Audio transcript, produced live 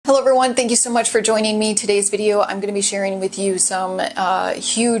everyone, thank you so much for joining me. Today's video I'm going to be sharing with you some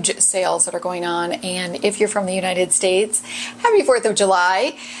huge sales that are going on, and if you're from the United States, happy 4th of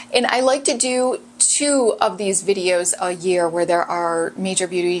July. And I like to do 2 of these videos a year where there are major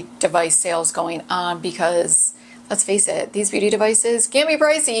beauty device sales going on because, let's face it, these beauty devices can be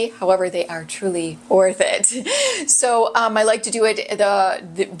pricey, however, they are truly worth it. So I like to do it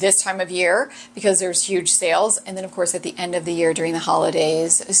this time of year because there's huge sales, and then of course at the end of the year during the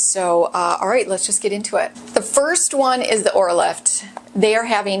holidays. So all right, let's just get into it. The first one is the Aura Lift. They are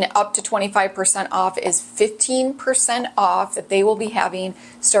having up to 25% off, is 15% off that they will be having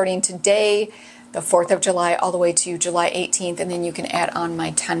starting today, the 4th of July, all the way to July 18th, and then you can add on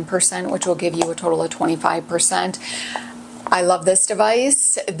my 10%, which will give you a total of 25%. I love this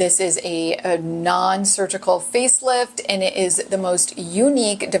device. This is a non-surgical facelift, and it is the most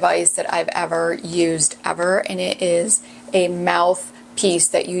unique device that I've ever used, and it is a mouth piece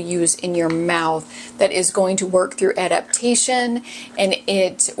that you use in your mouth that is going to work through adaptation, and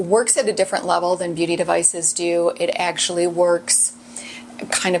it works at a different level than beauty devices do. It actually works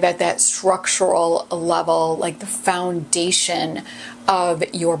kind of at that structural level, like the foundation of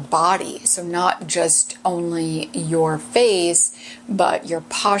your body. So not just only your face, but your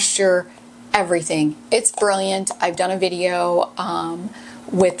posture, everything. It's brilliant. I've done a video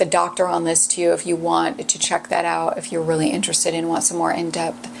with the doctor on this too, if you want to check that out, if you're really interested and want some more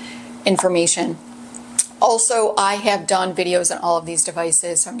in-depth information. Also, I have done videos on all of these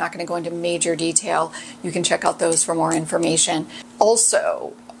devices, so I'm not going to go into major detail. You can check out those for more information.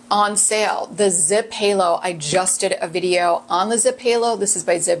 Also, on sale, the Ziip Halo. I just did a video on the Ziip Halo. This is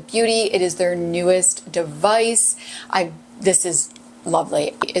by Ziip Beauty. It is their newest device. This is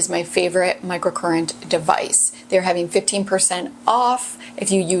lovely. It is my favorite microcurrent device. They're having 15% off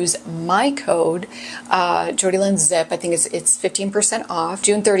if you use my code, JodyLynn Ziip. I think it's 15% off,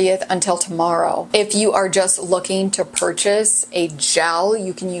 June 30th until tomorrow. If you are just looking to purchase a gel,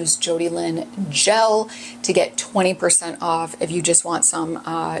 you can use JodyLynn Gel to get 20% off if you just want some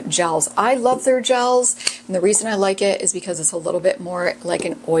gels. I love their gels, and the reason I like it is because it's a little bit more like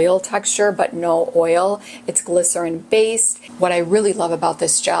an oil texture, but no oil. It's glycerin based. What I really love about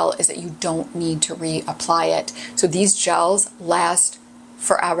this gel is that you don't need to reapply it. So these gels last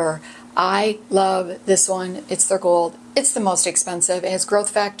forever. I love this one. It's their gold. It's the most expensive. It has growth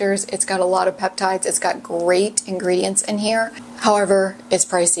factors. It's got a lot of peptides. It's got great ingredients in here. However, it's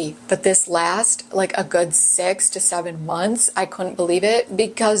pricey, but this lasts like a good 6 to 7 months. I couldn't believe it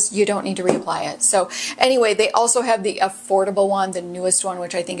because you don't need to reapply it. So anyway, they also have the affordable one, the newest one,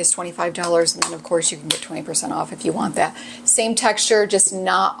 which I think is $25. And then of course you can get 20% off if you want that. Same texture, just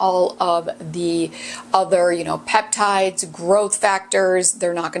not all of the other, peptides, growth factors.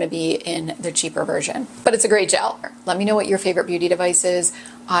 They're not going to be in the cheaper version, but it's a great gel. Let me know what your favorite beauty device is.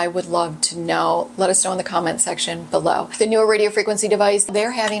 I would love to know. Let us know in the comment section below. The NEWA radio frequency device,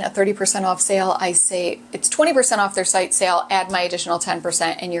 they're having a 30% off sale. I say it's 20% off their site sale. Add my additional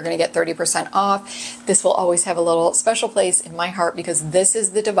 10% and you're going to get 30% off. This will always have a little special place in my heart because this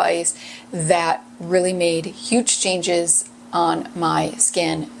is the device that really made huge changes on my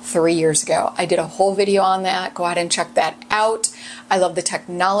skin 3 years ago. I did a whole video on that. Go ahead and check that out. I love the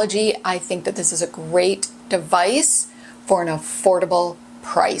technology. I think that this is a great device for an affordable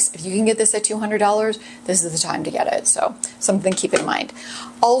price. If you can get this at $200, this is the time to get it. So something to keep in mind.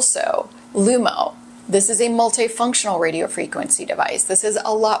 Also, Lumo. This is a multifunctional radio frequency device. This is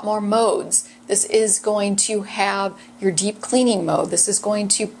a lot more modes. This is going to have your deep cleaning mode. This is going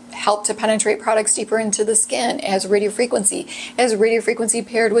to help to penetrate products deeper into the skin. It has radio frequency. It has radio frequency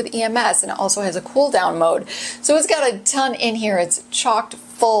paired with EMS, and it also has a cool down mode. So it's got a ton in here. It's chocked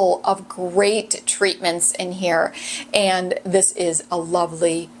full of great treatments in here. And this is a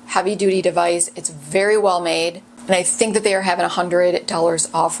lovely heavy duty device. It's very well made. And I think that they are having $100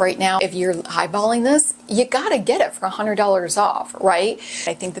 off right now. If you're eyeballing this, you gotta get it for $100 off, right?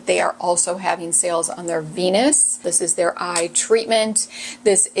 I think that they are also having sales on their Venus. This is their eye treatment.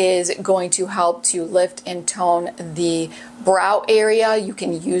 This is going to help to lift and tone the brow area. You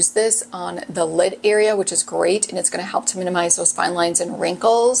can use this on the lid area, which is great, and it's gonna help to minimize those fine lines and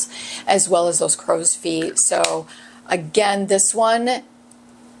wrinkles, as well as those crow's feet. So again, this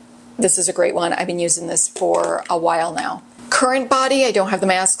is a great one. I've been using this for a while now. Currentbody, I don't have the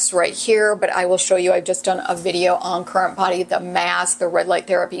masks right here, but I will show you. I've just done a video on Currentbody, the mask, the red light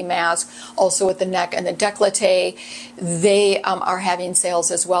therapy mask, also with the neck and the décolleté. They are having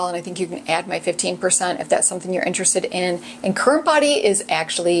sales as well, and I think you can add my 15% if that's something you're interested in. And Currentbody is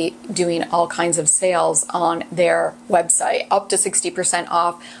actually doing all kinds of sales on their website, up to 60%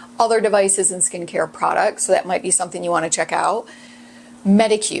 off other devices and skincare products, so that might be something you want to check out.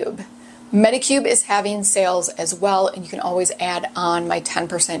 Medicube. Medicube is having sales as well, and you can always add on my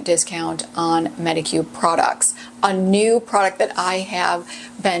 10% discount on Medicube products. A new product that I have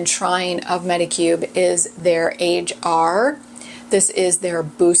been trying of Medicube is their Age R. This is their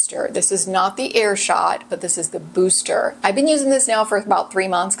booster. This is not the air shot, but this is the booster. I've been using this now for about 3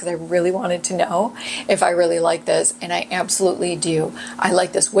 months because I really wanted to know if I really like this, and I absolutely do. I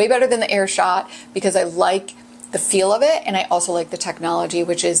like this way better than the air shot because I like the feel of it, and I also like the technology,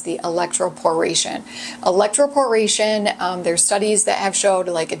 which is the electroporation. Electroporation, there's studies that have showed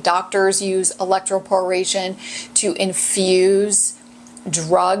like doctors use electroporation to infuse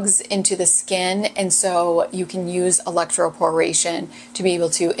drugs into the skin, and so you can use electroporation to be able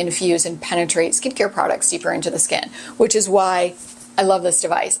to infuse and penetrate skincare products deeper into the skin, which is why I love this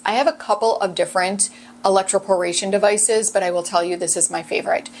device. I have a couple of different electroporation devices, but I will tell you this is my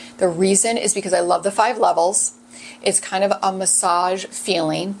favorite. The reason is because I love the 5 levels. It's kind of a massage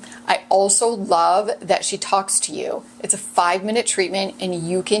feeling. I also love that she talks to you. It's a 5-minute treatment and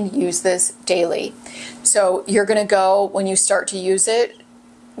you can use this daily. So you're gonna go, when you start to use it,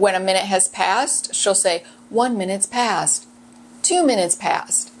 when a minute has passed, she'll say, 1 minute's passed, 2 minutes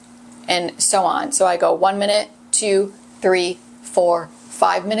passed, and so on. So I go 1 minute, 2, 3, 4,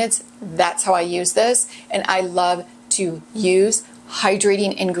 5 minutes. That's how I use this. And I love to use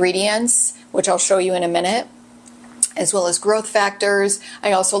hydrating ingredients, which I'll show you in a minute, as well as growth factors.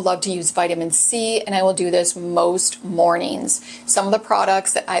 I also love to use vitamin C, and I will do this most mornings. Some of the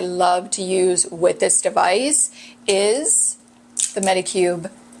products that I love to use with this device is the Medicube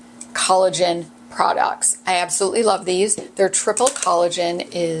collagen products. I absolutely love these. Their triple collagen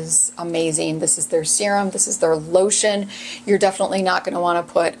is amazing. This is their serum. This is their lotion. You're definitely not going to want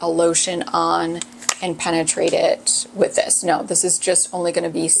to put a lotion on and penetrate it with this. No, this is just only going to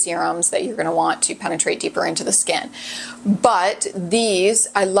be serums that you're going to want to penetrate deeper into the skin. But these,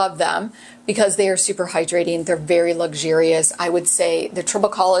 I love them because they are super hydrating. They're very luxurious. I would say the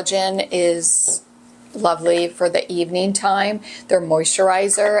triple collagen is lovely for the evening time. They're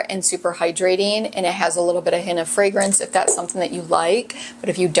moisturizer and super hydrating, and it has a little bit of hint of fragrance if that's something that you like. But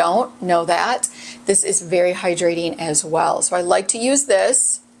if you don't, know that this is very hydrating as well. So I like to use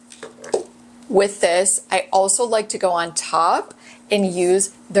this with this. I also like to go on top and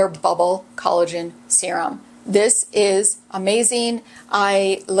use their bubble collagen serum. This is amazing.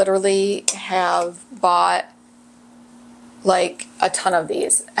 I literally have bought like a ton of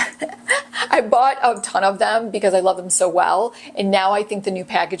these. I bought a ton of them because I love them so well, and now I think the new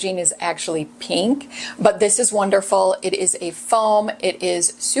packaging is actually pink, but this is wonderful. It is a foam. It is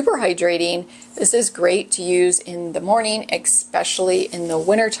super hydrating. This is great to use in the morning, especially in the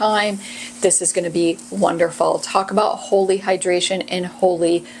winter time. This is going to be wonderful. Talk about holy hydration and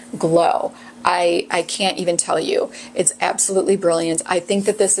holy glow. I can't even tell you. It's absolutely brilliant. I think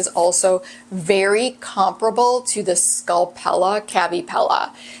that this is also very comparable to the Sculpella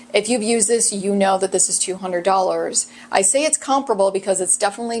Cavipella. If you've used this, you know that this is $200. I say it's comparable because it's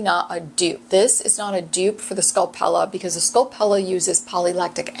definitely not a dupe. This is not a dupe for the Sculpella because the Sculpella uses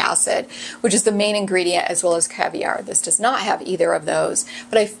polylactic acid, which is the main ingredient, as well as caviar. This does not have either of those.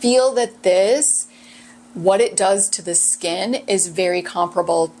 But I feel that this, what it does to the skin, is very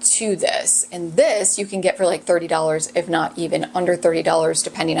comparable to this. And this you can get for like $30, if not even under $30,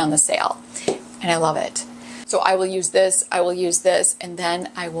 depending on the sale. And I love it. So I will use this, and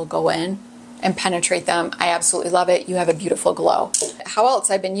then I will go in and penetrate them. I absolutely love it. You have a beautiful glow. How else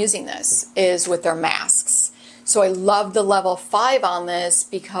I've been using this is with their masks. So I love the level 5 on this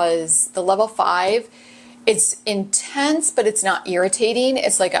because the level 5, it's intense, but it's not irritating.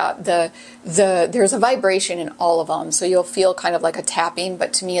 It's like there's a vibration in all of them. So you'll feel kind of like a tapping,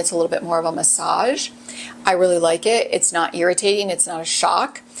 but to me it's a little bit more of a massage. I really like it. It's not irritating. It's not a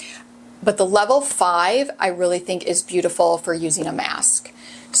shock. But the level 5, I really think is beautiful for using a mask.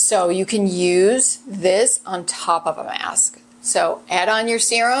 So you can use this on top of a mask. So add on your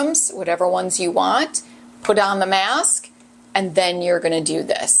serums, whatever ones you want, put on the mask, and then you're going to do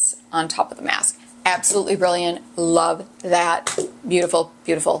this on top of the mask. Absolutely brilliant. Love that. Beautiful,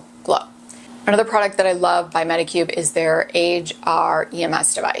 beautiful glow. Another product that I love by Medicube is their Age R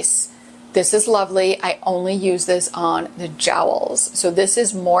EMS device. This is lovely. I only use this on the jowls. So this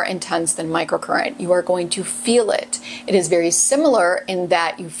is more intense than microcurrent. You are going to feel it. It is very similar in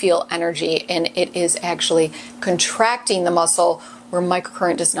that you feel energy, and it is actually contracting the muscle where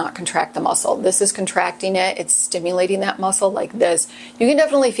microcurrent does not contract the muscle. This is contracting it. It's stimulating that muscle like this. You can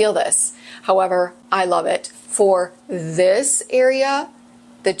definitely feel this. However, I love it. For this area,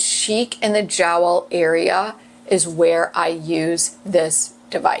 the cheek and the jowl area is where I use this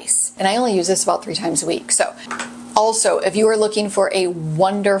device. And I only use this about 3 times a week. So Also, if you are looking for a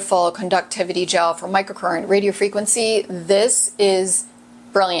wonderful conductivity gel for microcurrent radio frequency, this is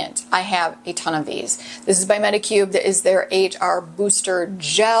brilliant. I have a ton of these. This is by Medicube. That is their HR Booster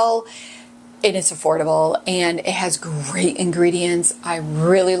Gel. It is affordable and it has great ingredients. I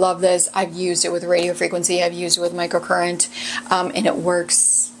really love this. I've used it with radio frequency. I've used it with microcurrent, and it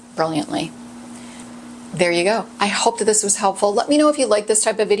works brilliantly. There you go. I hope that this was helpful. Let me know if you like this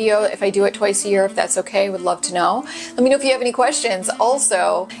type of video, if I do it twice a year, if that's okay. Would love to know. Let me know if you have any questions.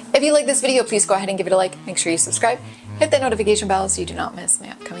 Also, if you like this video, please go ahead and give it a like. Make sure you subscribe. Hit that notification bell so you do not miss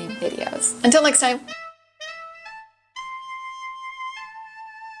my upcoming videos. Until next time.